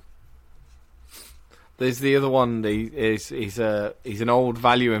 doesn't it? There's the other one. He's an old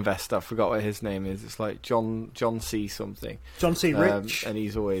value investor. I forgot what his name is. It's like John C. something. John C. Rich, and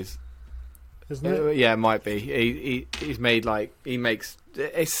he's always, isn't it? Yeah, it might be. He's made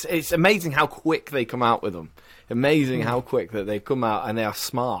It's amazing how quick they come out with them. Amazing how quick that they come out, and they are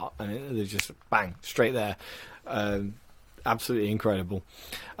smart, and they're just bang straight there. Absolutely incredible.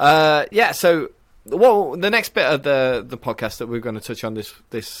 So. Well, the next bit of the podcast that we're going to touch on this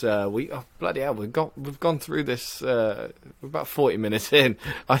week, oh bloody hell, we've gone through this. We're about 40 minutes in.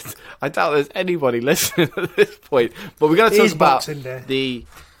 I doubt there's anybody listening at this point. But we're going to talk about the.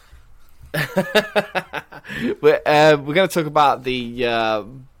 we're going to talk about the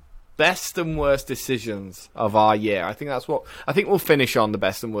best and worst decisions of our year. I think we'll finish on the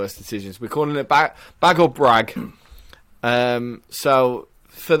best and worst decisions. We're calling it bag or brag. So.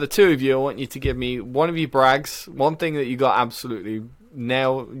 For the two of you, I want you to give me one of your brags, one thing that you got absolutely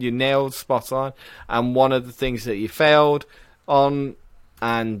nailed spot on, and one of the things that you failed on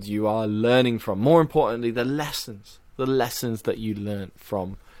and you are learning from. More importantly, the lessons that you learned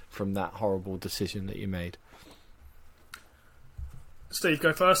from that horrible decision that you made. Steve,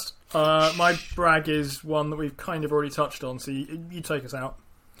 go first. My brag is one that we've kind of already touched on, so you take us out.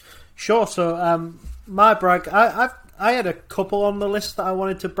 Sure. So my brag, I had a couple on the list that I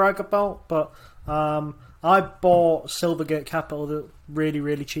wanted to brag about, but I bought Silvergate Capital really,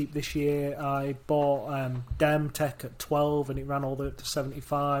 really cheap this year. I bought Demtech at 12, and it ran all the way up to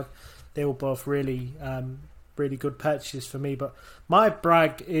 75. They were both really, really good purchases for me. But my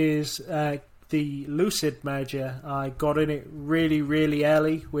brag is the Lucid merger. I got in it really, really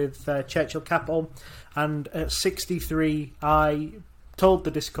early with Churchill Capital, and at 63, I told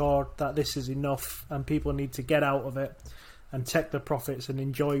the Discord that this is enough and people need to get out of it and take the profits and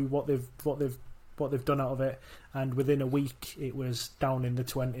enjoy what they've done out of it. And within a week, it was down in the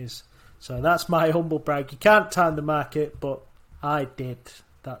 20s. So that's my humble brag. You can't time the market, but I did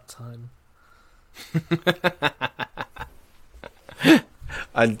that time.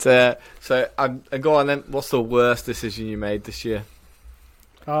 And so go on then. What's the worst decision you made this year?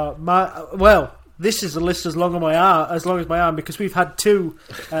 This is a list as long as my arm, because we've had two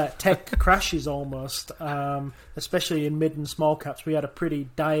tech crashes almost, especially in mid and small caps. We had a pretty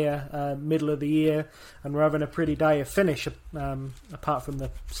dire middle of the year, and we're having a pretty dire finish, apart from the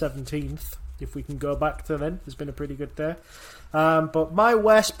 17th, if we can go back to then. It's been a pretty good day. But my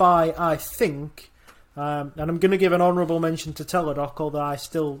worst buy, I think, and I'm going to give an honourable mention to Teladoc, although I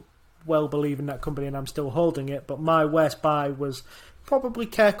still well believe in that company and I'm still holding it, but my worst buy was probably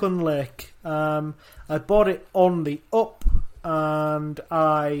Kirkland Lake. I bought it on the up, and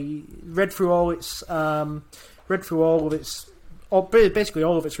I read through all of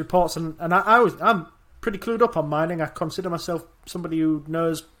its reports, and I'm pretty clued up on mining. I consider myself somebody who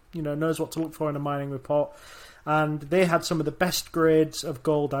knows what to look for in a mining report. And they had some of the best grades of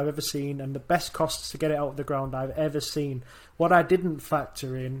gold I've ever seen and the best costs to get it out of the ground I've ever seen. What I didn't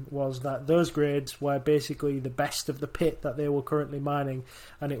factor in was that those grades were basically the best of the pit that they were currently mining,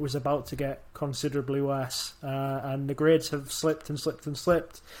 and it was about to get considerably worse. And the grades have slipped and slipped and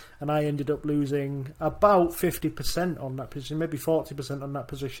slipped, and I ended up losing about 50% on that position, maybe 40% on that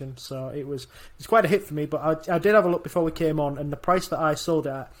position. So it's quite a hit for me, but I did have a look before we came on, and the price that I sold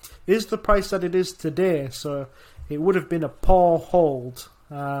it at is the price that it is today. So it would have been a poor hold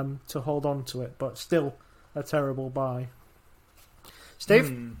to hold on to it, but still a terrible buy.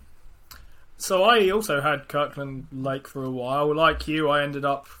 Steve? So I also had Kirkland Lake for a while. Like you, I ended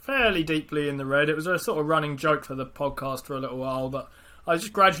up fairly deeply in the red. It was a sort of running joke for the podcast for a little while, but I was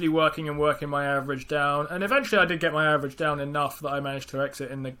just gradually working my average down, and eventually I did get my average down enough that I managed to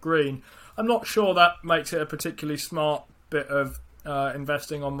exit in the green. I'm not sure that makes it a particularly smart bit of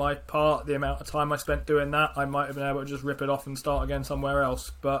investing on my part. The amount of time I spent doing that, I might have been able to just rip it off and start again somewhere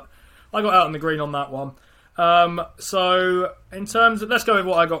else, but I got out in the green on that one. So in terms of, let's go with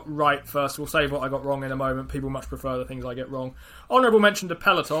what I got right first. We'll save what I got wrong in a moment. People much prefer the things I get wrong. Honourable mention to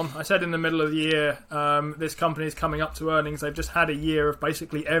Peloton. I said in the middle of the year, this company is coming up to earnings. They've just had a year of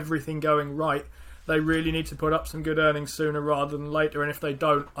basically everything going right. They really need to put up some good earnings sooner rather than later, and if they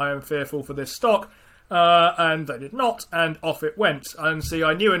don't, I am fearful for this stock. And they did not, and off it went. And see,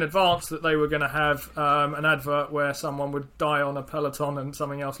 I knew in advance that they were going to have an advert where someone would die on a Peloton and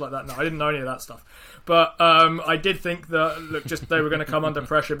something else like that. No, I didn't know any of that stuff. But I did think that, look, just they were going to come under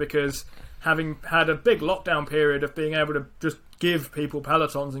pressure because having had a big lockdown period of being able to just give people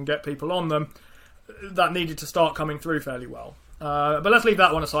Pelotons and get people on them, that needed to start coming through fairly well. But let's leave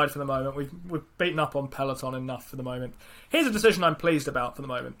that one aside for the moment. We've beaten up on Peloton enough for the moment. Here's a decision I'm pleased about for the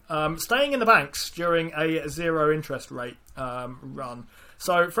moment. Staying in the banks during a zero interest rate run.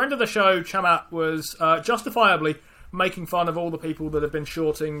 So, friend of the show, Chamat, was justifiably making fun of all the people that have been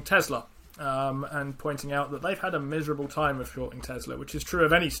shorting Tesla and pointing out that they've had a miserable time of shorting Tesla, which is true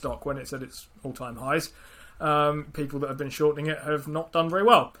of any stock when it's at its all-time highs. People that have been shorting it have not done very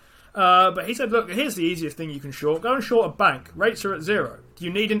well. But he said, look, here's the easiest thing you can short. Go and short a bank. Rates are at zero. Do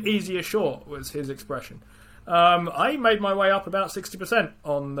you need an easier short, was his expression. I made my way up about 60%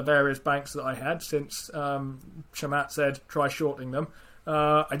 on the various banks that I had since Shamat said try shorting them.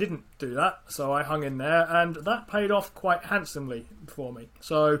 I didn't do that, so I hung in there, and that paid off quite handsomely for me.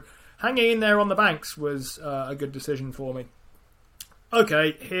 So hanging in there on the banks was a good decision for me.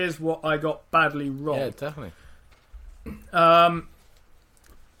 Okay, here's what I got badly wrong. Yeah, definitely.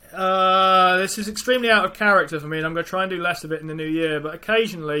 This is extremely out of character for me, and I'm going to try and do less of it in the new year, but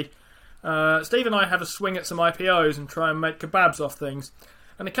occasionally Steve and I have a swing at some IPOs and try and make kebabs off things,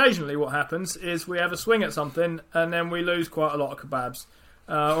 and occasionally what happens is we have a swing at something and then we lose quite a lot of kebabs,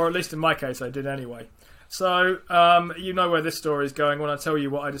 or at least in my case I did anyway. So you know where this story is going when I tell you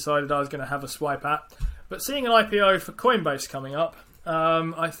what I decided I was going to have a swipe at, but seeing an IPO for Coinbase coming up,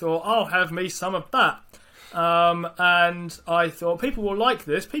 I thought I'll have me some of that. And I thought people will like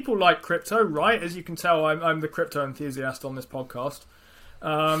this. People like crypto, right? As you can tell, I'm the crypto enthusiast on this podcast.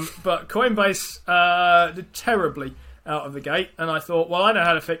 But Coinbase did terribly out of the gate, and I thought, well, I know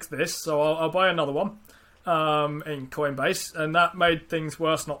how to fix this, so I'll buy another one in Coinbase, and that made things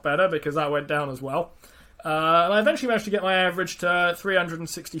worse, not better, because that went down as well. And I eventually managed to get my average to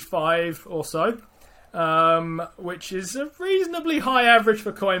 365 or so. Which is a reasonably high average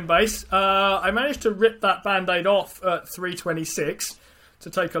for Coinbase. I managed to rip that band-aid off at 326 to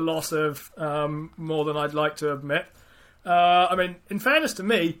take a loss of more than I'd like to admit. I mean, in fairness to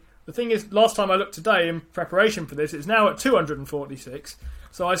me, the thing is, last time I looked today in preparation for this, it's now at 246.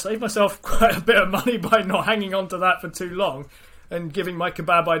 So I saved myself quite a bit of money by not hanging on to that for too long and giving my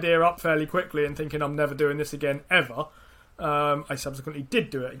kebab idea up fairly quickly and thinking I'm never doing this again ever. I subsequently did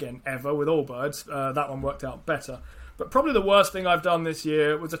do it again, ever, with Allbirds. That one worked out better. But probably the worst thing I've done this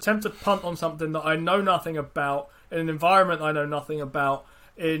year was attempt to punt on something that I know nothing about, in an environment I know nothing about,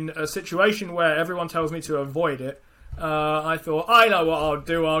 in a situation where everyone tells me to avoid it. I thought, I know what I'll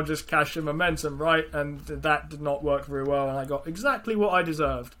do, I'll just cash the momentum, right? And that did not work very well, and I got exactly what I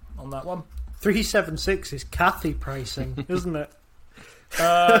deserved on that one. 376 is Cathy pricing, isn't it?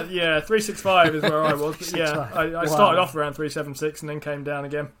 Yeah, 365 is where I was. But yeah, I started Wow. off around 376 and then came down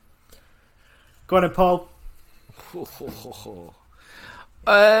again. Go on then, Paul.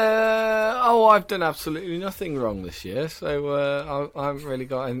 I've done absolutely nothing wrong this year, so I haven't really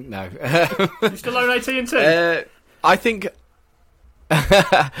got any. No. You still own AT&T? I think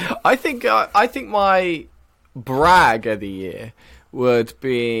I think my brag of the year would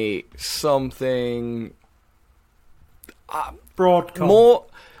be something Broadcom.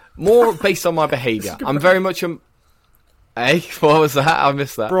 more based on my behaviour. I'm very much a. Hey, what was that? I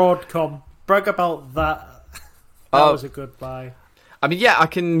missed that. Broadcom. Brag about that. That was a good buy. I mean, yeah, I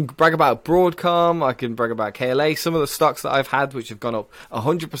can brag about Broadcom, I can brag about KLA, some of the stocks that I've had which have gone up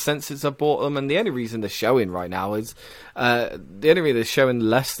 100% since I bought them, and the only reason they're showing right now is the only reason they're showing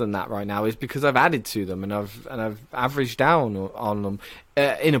less than that right now is because I've added to them and I've averaged down on them.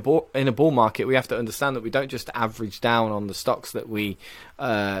 In a bull market, we have to understand that we don't just average down on the stocks that we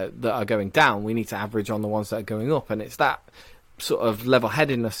that are going down. We need to average on the ones that are going up, and it's that sort of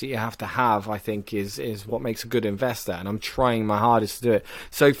level-headedness that you have to have, I think, is what makes a good investor, and I'm trying my hardest to do it.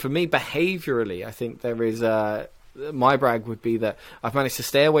 So for me, behaviourally, I think there is my brag would be that I've managed to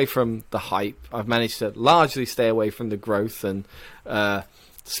stay away from the hype. I've managed to largely stay away from the growth, and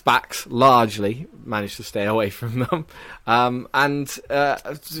SPACs largely managed to stay away from them.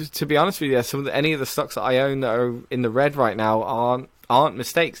 To be honest with you, any of the stocks that I own that are in the red right now aren't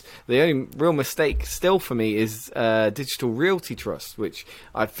mistakes. The only real mistake still for me is Digital Realty Trust, which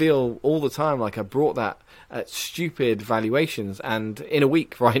I feel all the time like I brought that at stupid valuations, and in a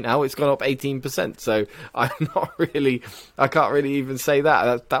week right now it's gone up 18%. So I can't really even say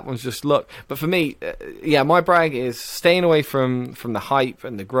that one's just luck. But for me, my brag is staying away from the hype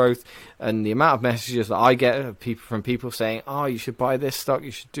and the growth and the amount of messages that I get from people saying, oh, you should buy this stock,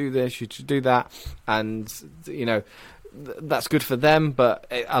 you should do this, you should do that, and that's good for them, but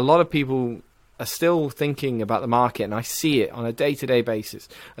a lot of people are still thinking about the market, and I see it on a day-to-day basis.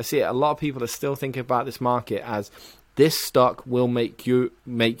 I see it. A lot of people are still thinking about this market as this stock will make you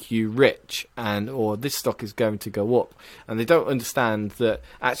rich, or this stock is going to go up, and they don't understand that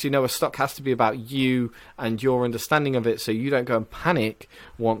actually no, a stock has to be about you and your understanding of it, so you don't go and panic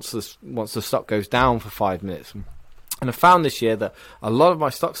once the stock goes down for 5 minutes. And I found this year that a lot of my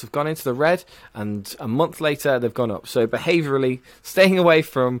stocks have gone into the red, and a month later they've gone up. So behaviourally, staying away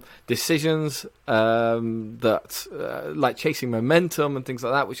from decisions that like chasing momentum and things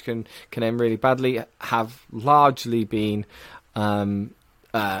like that, which can end really badly, have largely been good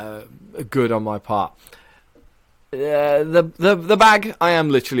on my part. The bag, I am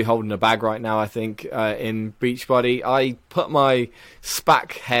literally holding a bag right now, I think, in Beachbody. I put my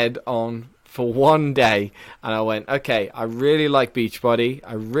SPAC head on for one day, and I went, okay, I really like Beachbody.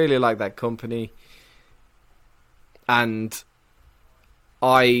 I really like that company. And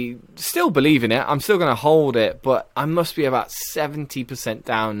I still believe in it. I'm still going to hold it, but I must be about 70%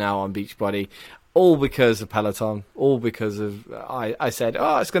 down now on Beachbody, all because of Peloton, all because of I said,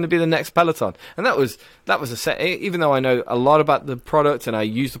 oh, it's going to be the next Peloton. And that was a set. Even though I know a lot about the product and I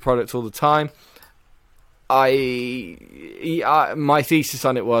use the product all the time, my thesis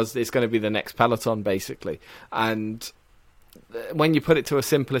on it was it's going to be the next Peloton, basically. And when you put it to a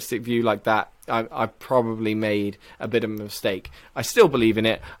simplistic view like that, I probably made a bit of a mistake. I still believe in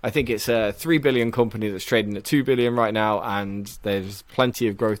it. I think it's a 3 billion company that's trading at 2 billion right now, and there's plenty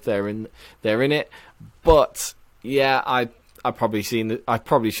of growth there in it. But yeah, I probably should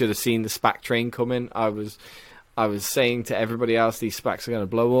have seen the SPAC train coming. I was saying to everybody else, these SPACs are going to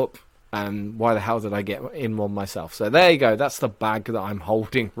blow up. And why the hell did I get in one myself? So there you go. That's the bag that I'm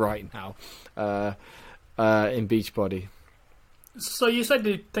holding right now in Beachbody. So you said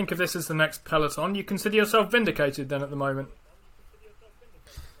you think of this as the next Peloton. You consider yourself vindicated then at the moment?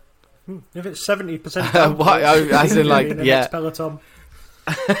 If it's 70%, as in like, yeah. Next Peloton.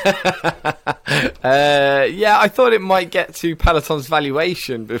 I thought it might get to Peloton's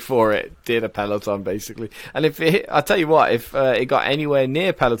valuation before it did a Peloton, basically. And I'll tell you what, if it got anywhere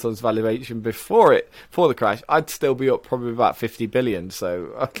near Peloton's valuation before the crash, I'd still be up probably about 50 billion.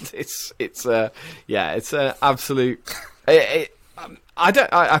 So it's an absolute. I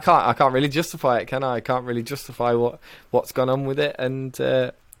can't really justify it, can I? I can't really justify what's gone on with it, and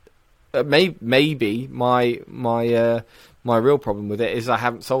maybe my real problem with it is I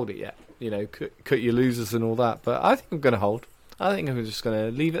haven't sold it yet. Cut your losers and all that. But I think I'm going to hold. I think I'm just going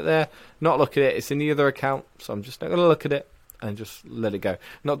to leave it there, not look at it. It's in the other account, so I'm just not going to look at it and just let it go.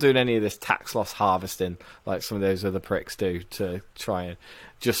 Not doing any of this tax loss harvesting like some of those other pricks do to try and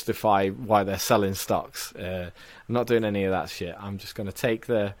justify why they're selling stocks. I'm not doing any of that shit. I'm just going to I'm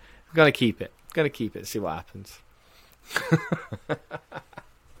going to keep it. See what happens.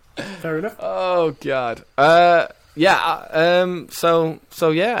 Fair enough. Oh, God. So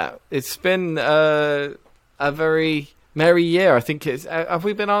yeah, it's been a very merry year. I think have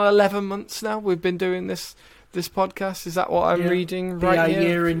we been on 11 months now? We've been doing this podcast. Is that what I'm reading right here? A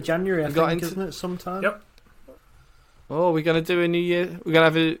year in January, I think, isn't it? Sometime. Yep. Oh, we're gonna do a new year. We're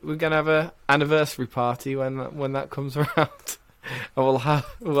gonna have a anniversary party when that comes around, and we'll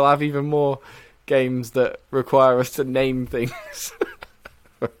have even more games that require us to name things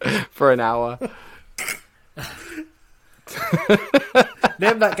for an hour.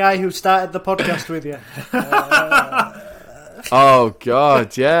 Name that guy who started the podcast with you. Oh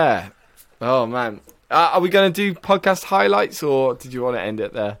God, yeah. Oh man, are we going to do podcast highlights, or did you want to end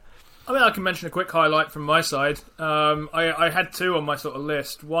it there? I mean, I can mention a quick highlight from my side. I had two on my sort of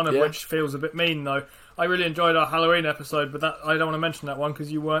list. One of which feels a bit mean, though. I really enjoyed our Halloween episode, but I don't want to mention that one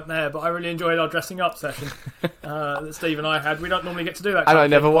because you weren't there. But I really enjoyed our dressing up session that Steve and I had. We don't normally get to do that. And I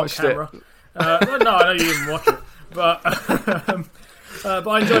never watched it. No, I know you didn't watch it, but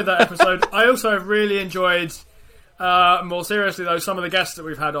I enjoyed that episode. I also really enjoyed More seriously, though, some of the guests that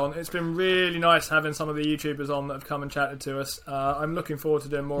we've had on, it's been really nice having some of the YouTubers on that have come and chatted to us. I'm looking forward to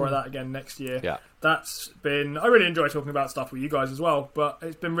doing more of that again next year. Yeah. I really enjoy talking about stuff with you guys as well, but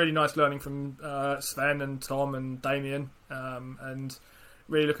it's been really nice learning from Sven and Tom and Damien, and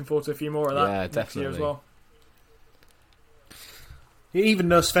really looking forward to a few more of that next year as well. Even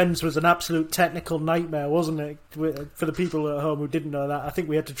though Sven's was an absolute technical nightmare, wasn't it? For the people at home who didn't know that, I think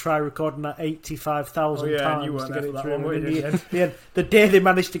we had to try recording that 85,000 times and you weren't to there get for it that through. one, were And you? the day they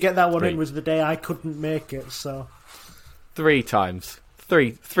managed to get that one Three. in was the day I couldn't make it. So 3 times.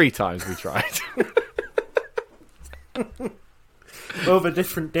 Three times we tried. over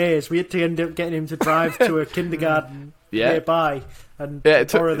different days, we had to end up getting him to drive to a kindergarten nearby and Yeah,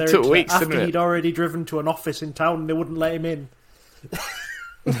 it borrow their took internet weeks, after didn't it? he'd already driven to an office in town and they wouldn't let him in.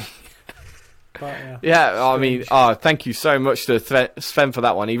 But, I mean, thank you so much to Sven for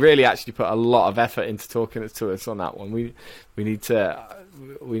that one. He really actually put a lot of effort into talking to us on that one. We need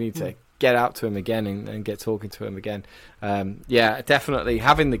to get out to him again and get talking to him again. Definitely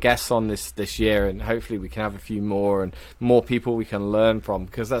having the guests on this year, and hopefully we can have a few more and more people we can learn from,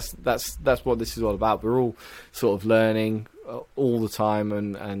 because that's what this is all about. We're all sort of learning all the time,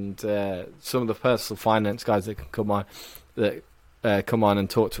 and some of the personal finance guys that can come on and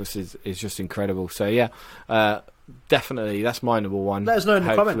talk to us is just incredible. So definitely that's my number one. let us know in the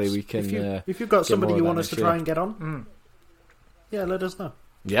Hopefully comments we can if you've got somebody more you of want that us to next try year. and get on. Yeah, let us know.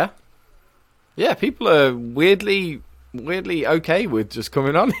 Yeah, people are weirdly okay with just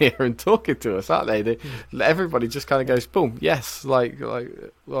coming on here and talking to us, aren't they? Everybody just kind of goes, boom, yes, like,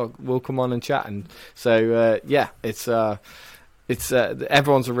 well, we'll come on and chat. And so, it's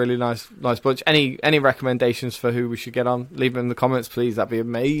everyone's a really nice bunch. Any recommendations for who we should get on? Leave them in the comments, please. That'd be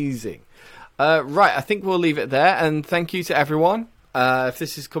amazing. Right, I think we'll leave it there. And thank you to everyone. If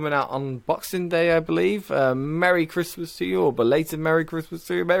this is coming out on Boxing Day, I believe, Merry Christmas to you, or belated Merry Christmas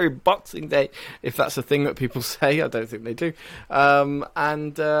to you, Merry Boxing Day, if that's a thing that people say. I don't think they do.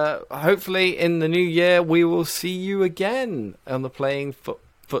 And hopefully in the new year, we will see you again on the Playing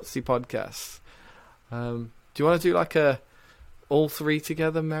Footsie podcast. Do you want to do like a all three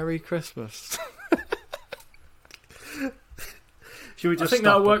together Merry Christmas? Should we I just think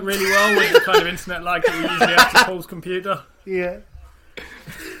stop that'll work really well with the kind of internet lag that we usually have to Paul's computer. Yeah.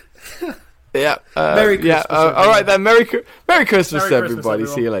 Yeah. Merry Christmas, all right then. Merry Christmas, Merry Christmas, everybody. everyone.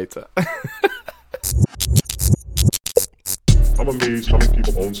 See you later. I'm amazed how many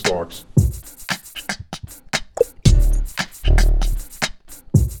people own stocks.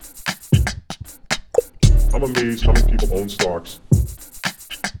 I'm amazed how many people own stocks.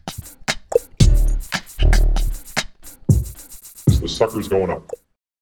 The sucker's going up.